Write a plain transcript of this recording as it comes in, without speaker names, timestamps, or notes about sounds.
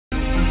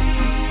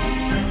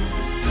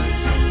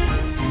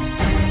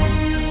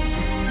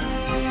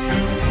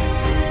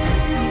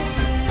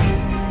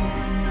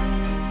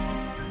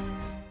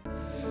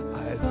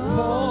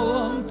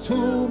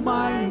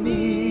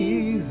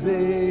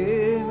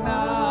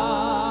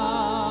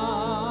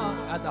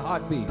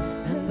heartbeat.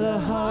 And the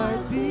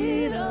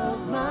heartbeat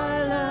of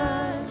my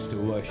life Is to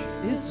worship.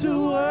 is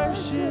to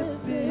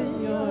worship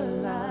in your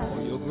light.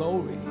 For your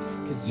glory.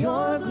 'Cause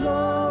your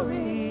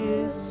glory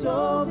is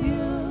so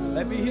beautiful.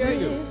 Let me hear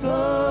you.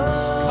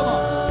 Come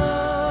on.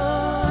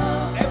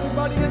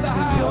 Everybody in the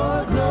 'Cause house. your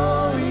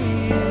glory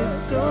is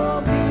so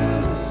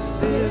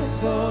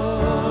beautiful.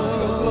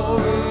 Your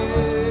glory.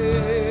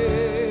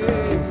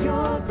 'Cause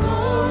your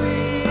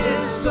glory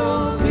is so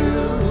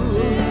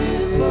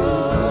beautiful.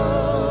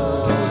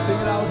 Can you sing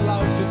it out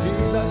loud to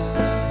Jesus?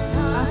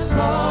 I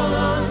fall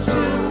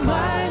onto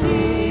my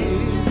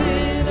knees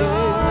in awe.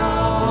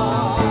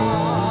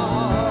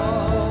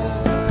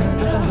 And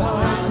the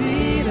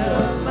heartbeat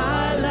of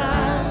my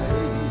life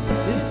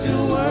is to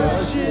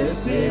worship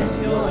in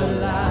your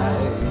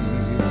light.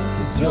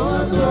 'Cause your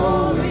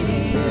glory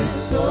is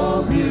so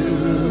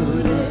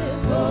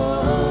beautiful.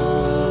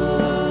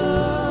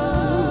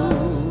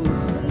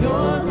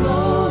 Your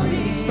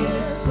glory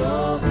is so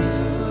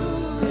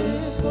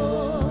beautiful.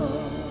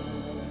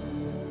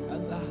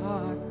 And the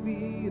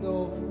heartbeat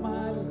of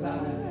my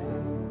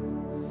life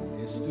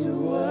is To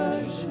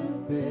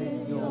worship in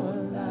your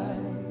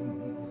light.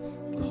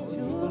 'Cause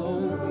Your your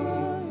glory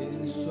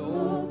is so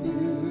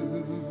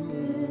beautiful.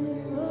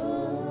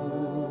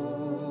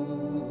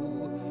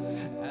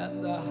 And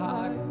the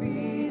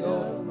heartbeat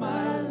of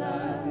my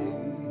life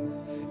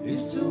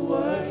is to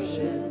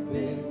worship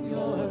in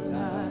your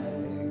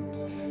light.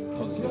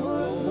 'Cause your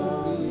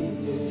glory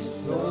is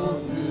so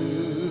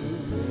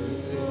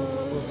beautiful.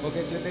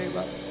 Forget your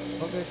neighbor.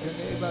 Forget your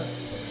neighbor.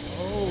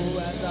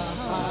 Oh, and the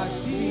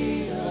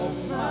heartbeat of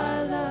my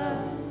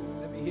life.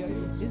 Let me hear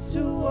you. is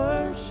to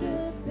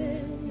worship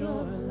in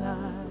your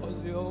light.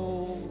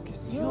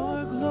 'Cause Your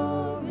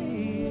glory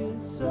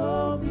is so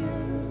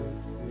beautiful.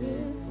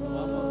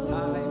 one more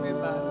time,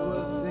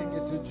 Emmanuel, sing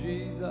it to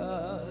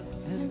Jesus.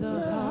 And the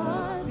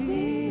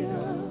heartbeat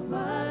of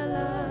my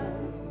life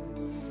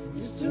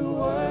is to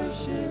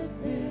worship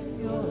in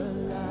your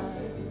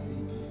light.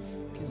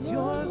 'Cause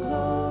your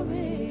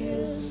glory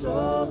is so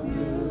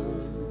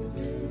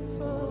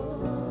beautiful.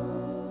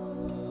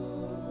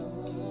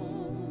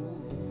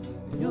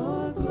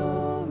 Your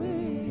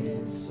glory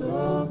is so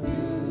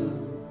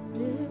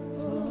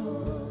beautiful.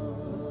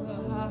 Was the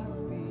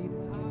heartbeat,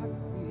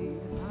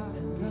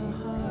 And the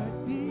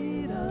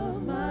heartbeat of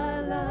my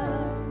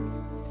life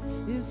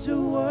is to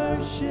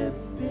worship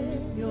in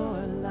your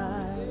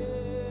light.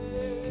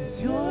 'Cause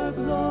your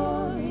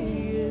glory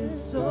is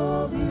so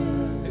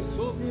beautiful. It's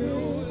so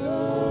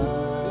beautiful.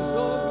 It's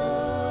so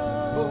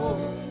beautiful. It's so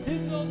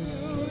beautiful.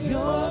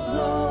 Your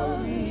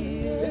glory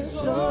is It's so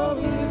so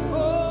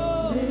beautiful.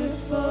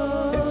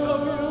 beautiful. It's so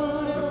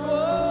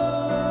beautiful.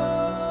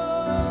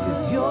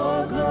 'Cause your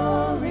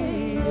glory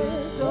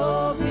is so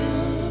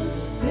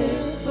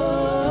beautiful.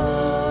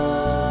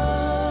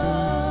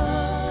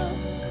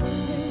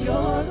 'Cause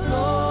your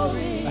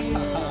glory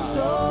is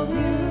so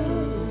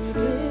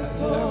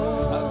beautiful.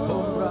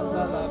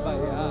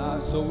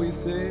 So we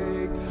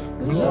sing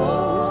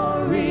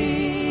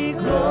Glory,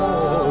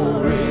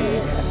 glory,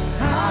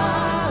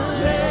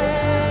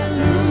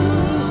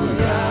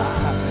 hallelujah.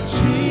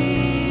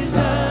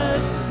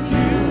 Jesus,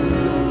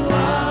 you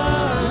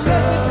are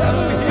Let the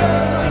devil hear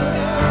it right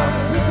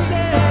now. We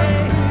say,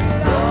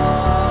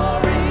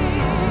 glory,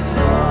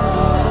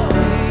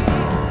 glory,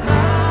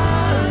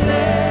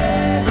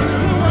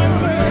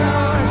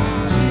 hallelujah.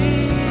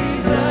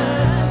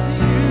 Jesus,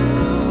 you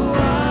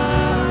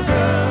are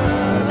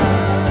good.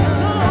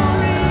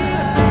 Glory,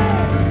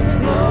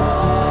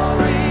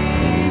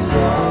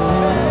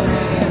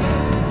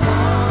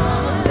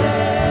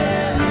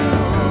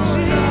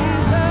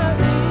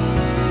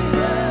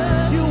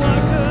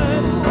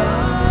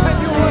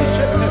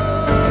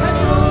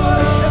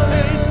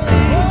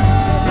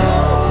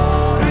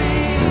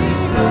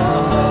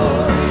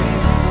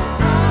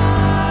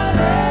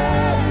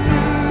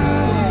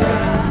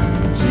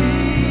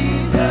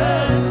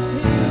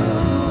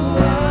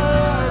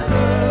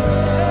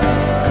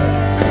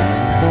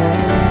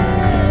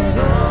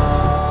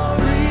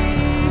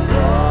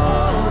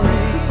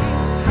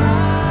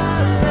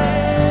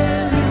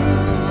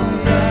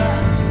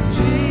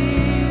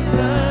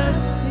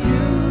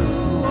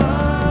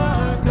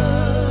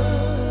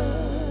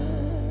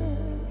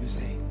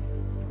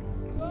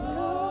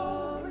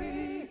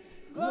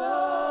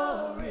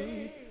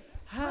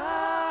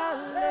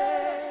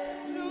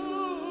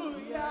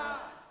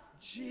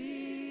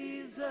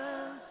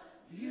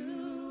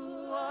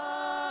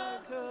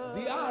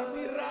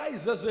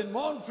 Jesus in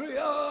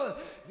Montreal,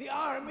 the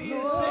army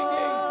is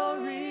singing.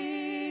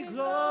 Glory,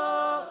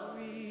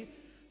 glory,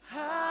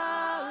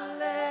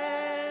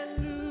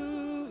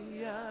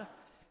 hallelujah.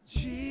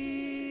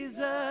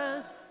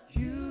 Jesus,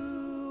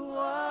 you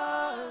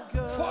are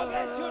good.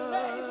 Forget your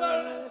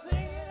neighbor and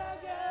sing it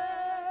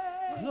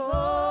again.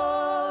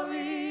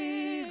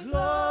 Glory,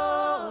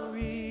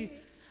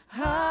 glory,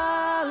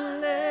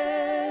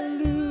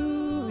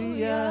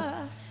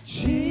 hallelujah.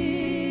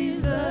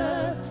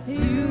 Jesus,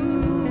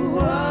 you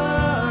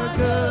are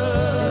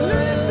good.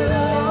 Lift it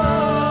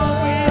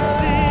up. We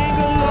sing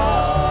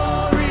glory.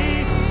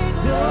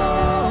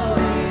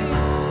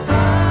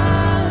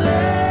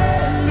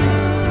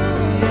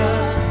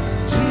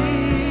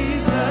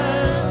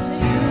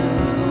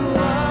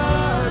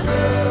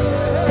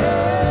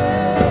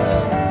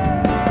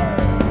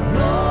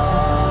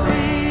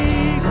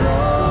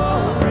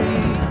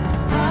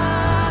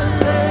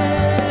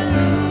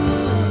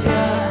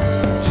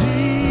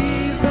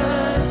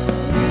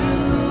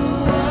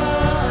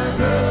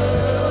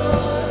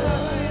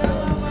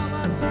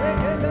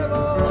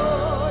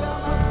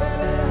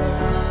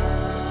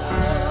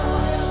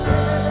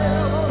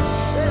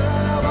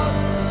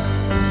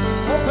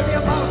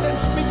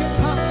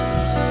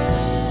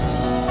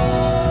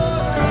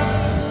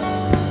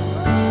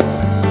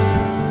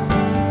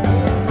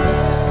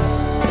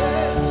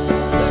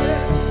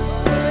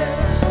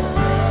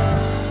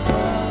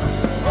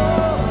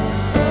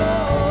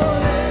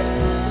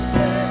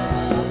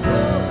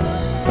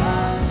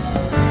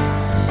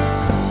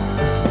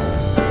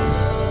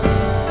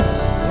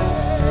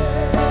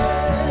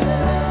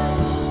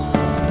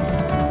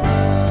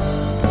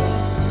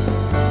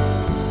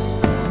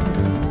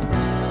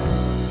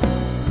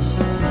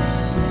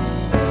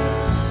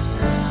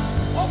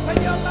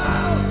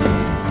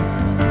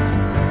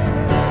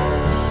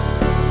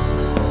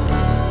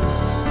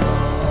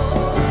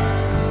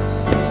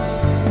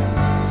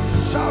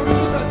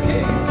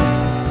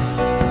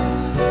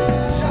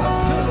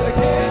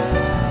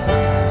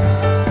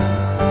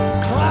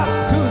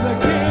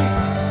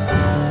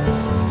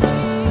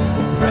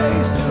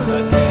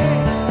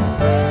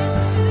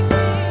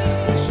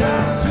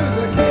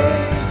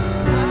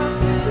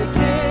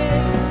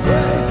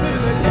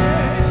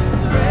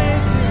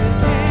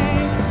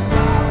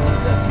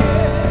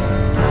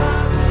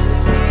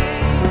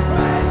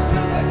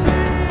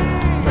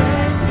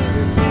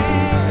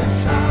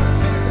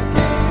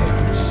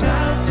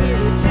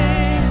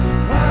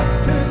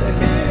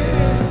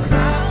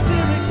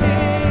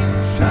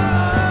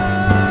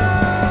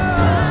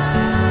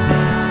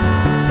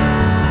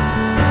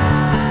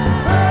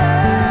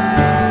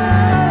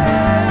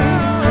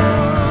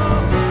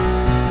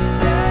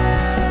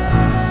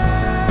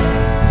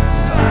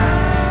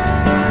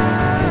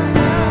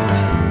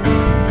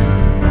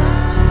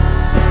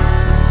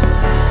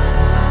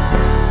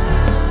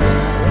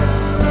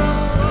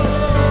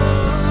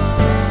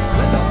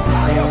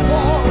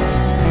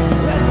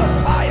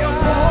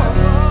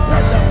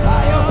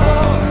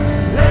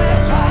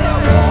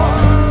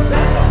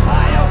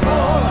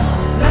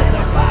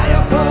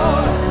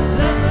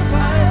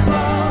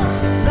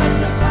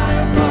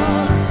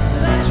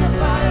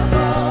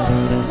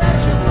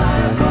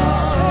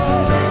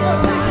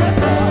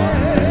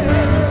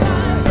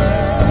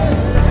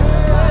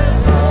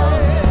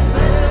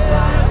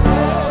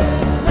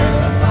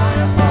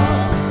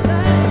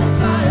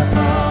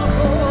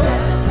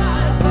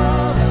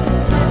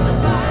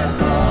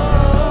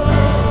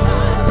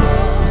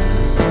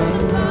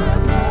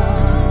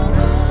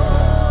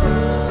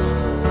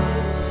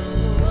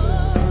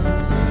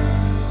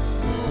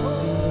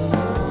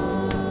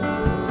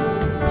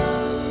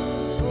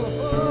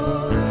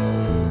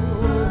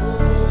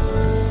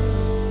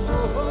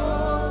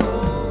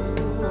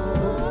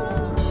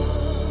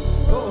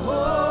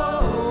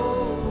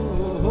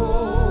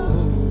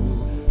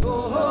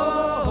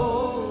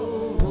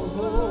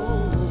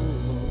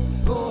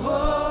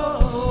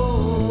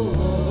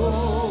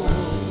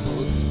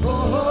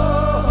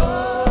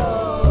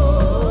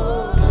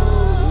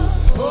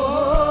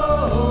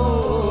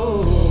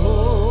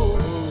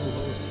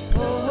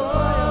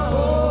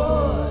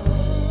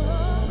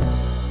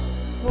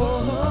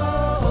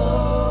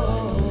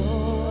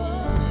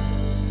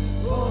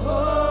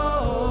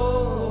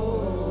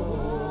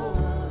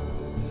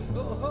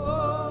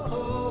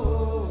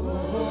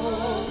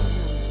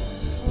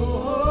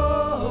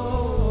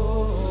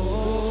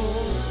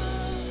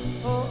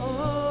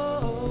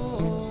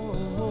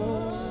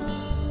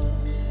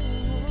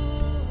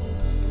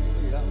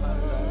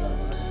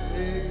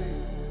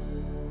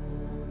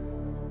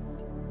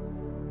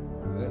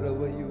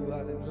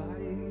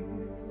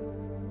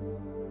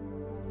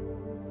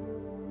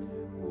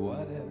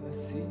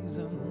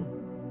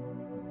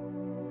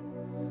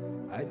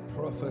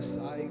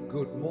 prophesy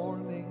good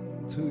morning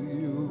to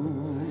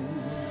you.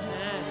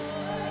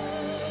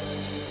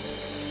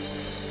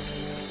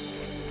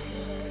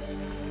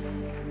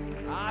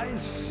 I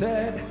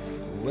said,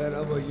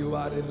 wherever you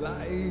are in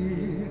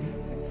life,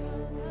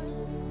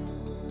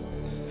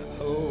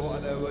 oh,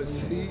 whatever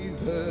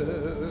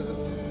season,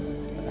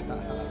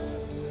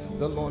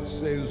 the Lord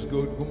says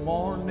good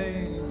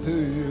morning to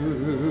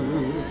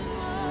you.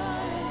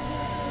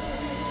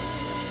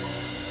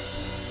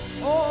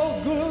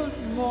 Oh,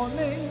 good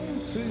morning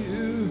to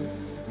you.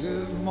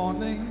 Good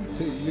morning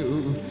to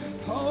you.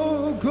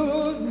 Oh,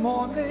 good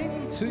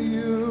morning to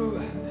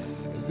you.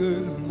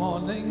 Good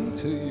morning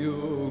to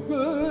you.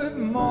 Good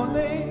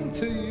morning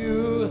to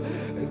you.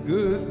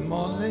 Good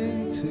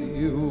morning to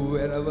you.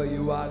 Wherever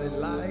you are in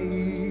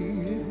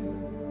life,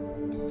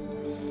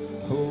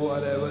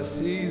 whatever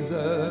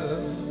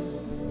season,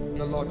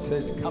 the Lord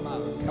says, come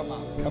out, come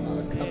out, come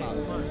out, come out.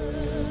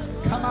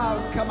 Come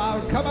out, come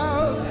out, come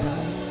out.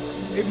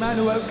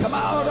 Emmanuel, come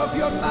out of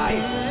your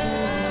night.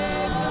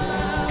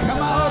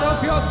 Come out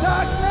of your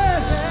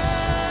darkness.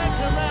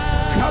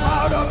 Come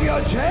out of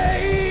your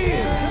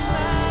chain.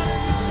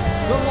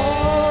 The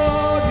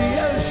Lord, the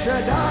El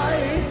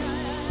Shaddai,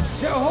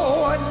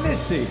 Jehovah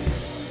Nissi,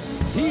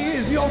 He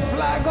is your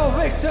flag of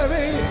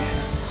victory.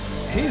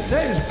 He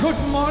says, good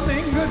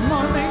morning, good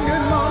morning,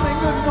 good morning,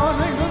 good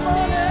morning, good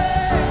morning.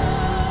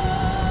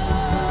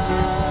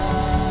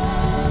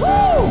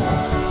 Woo!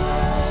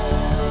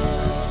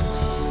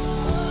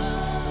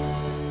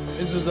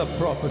 This is a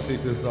prophecy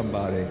to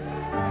somebody.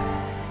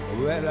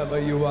 Wherever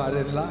you are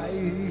in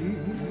life,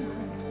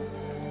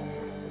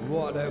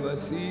 whatever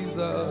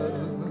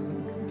season,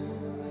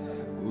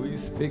 we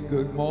speak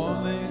good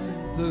morning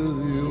to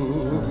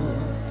you.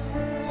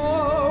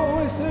 Oh,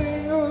 we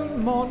sing good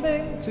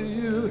morning to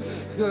you.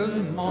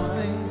 Good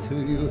morning to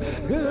you.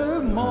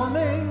 Good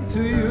morning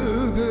to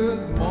you.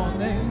 Good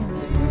morning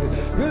to you.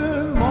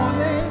 Good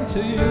morning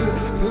to you.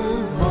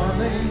 Good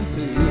morning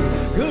to you.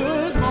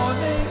 Good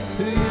morning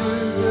to you.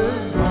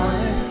 Good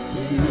morning to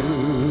you.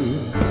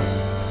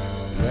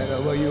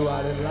 Wherever you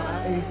are in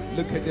life,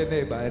 look at your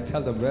neighbor and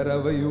tell them,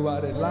 wherever you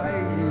are in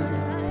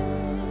life.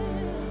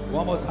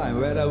 One more time,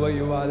 wherever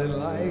you are in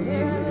life,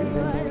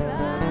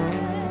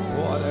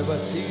 whatever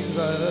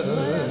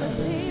season,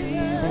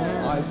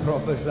 I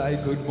prophesy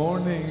good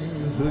morning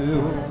to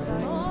you.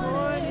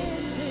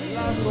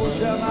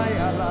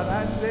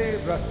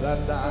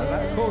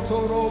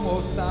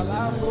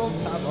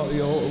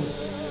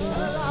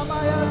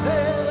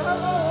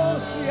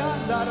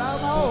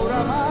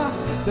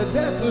 The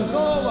death is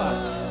over,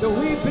 the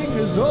weeping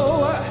is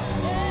over.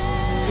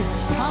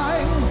 It's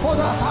time for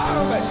the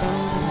harvest.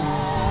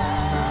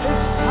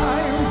 It's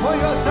time for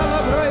your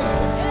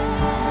celebration.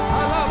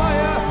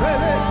 Alabaya,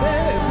 Prevese,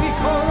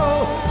 Bikoro,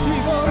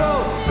 Shigoro,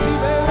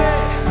 Sibele,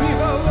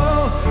 Vivolo,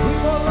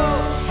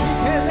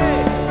 Shikele,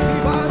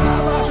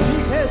 Sibanaba,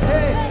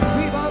 Shikete,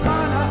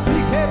 Vivamana,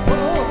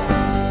 Sikepo.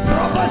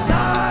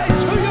 Prophesy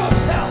to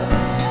yourself.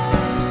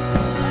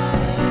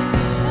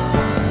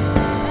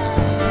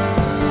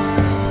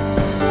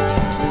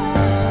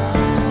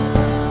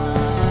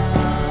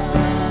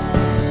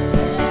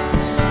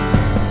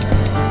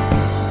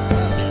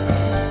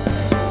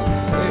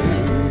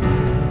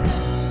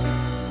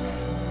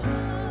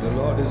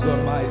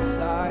 On my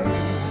side,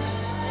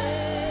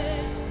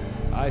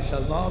 I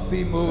shall not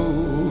be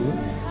moved.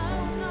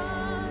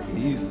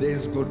 He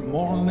says good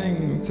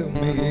morning to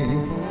me.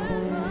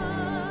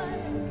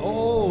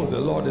 Oh, the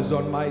Lord is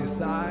on my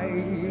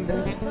side,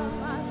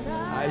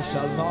 I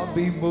shall not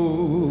be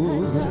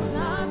moved.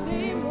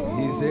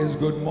 He says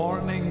good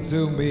morning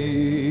to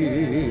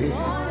me.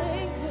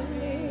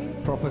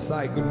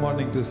 Prophesy good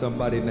morning to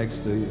somebody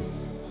next to you.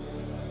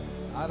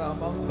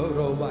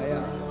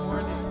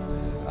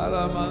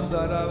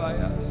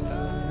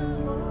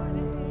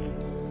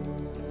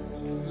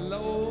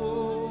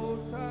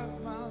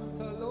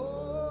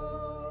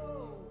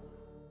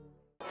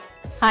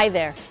 Hi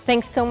there.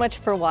 Thanks so much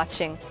for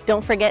watching.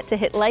 Don't forget to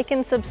hit like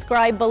and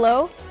subscribe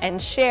below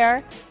and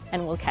share,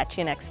 and we'll catch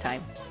you next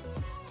time.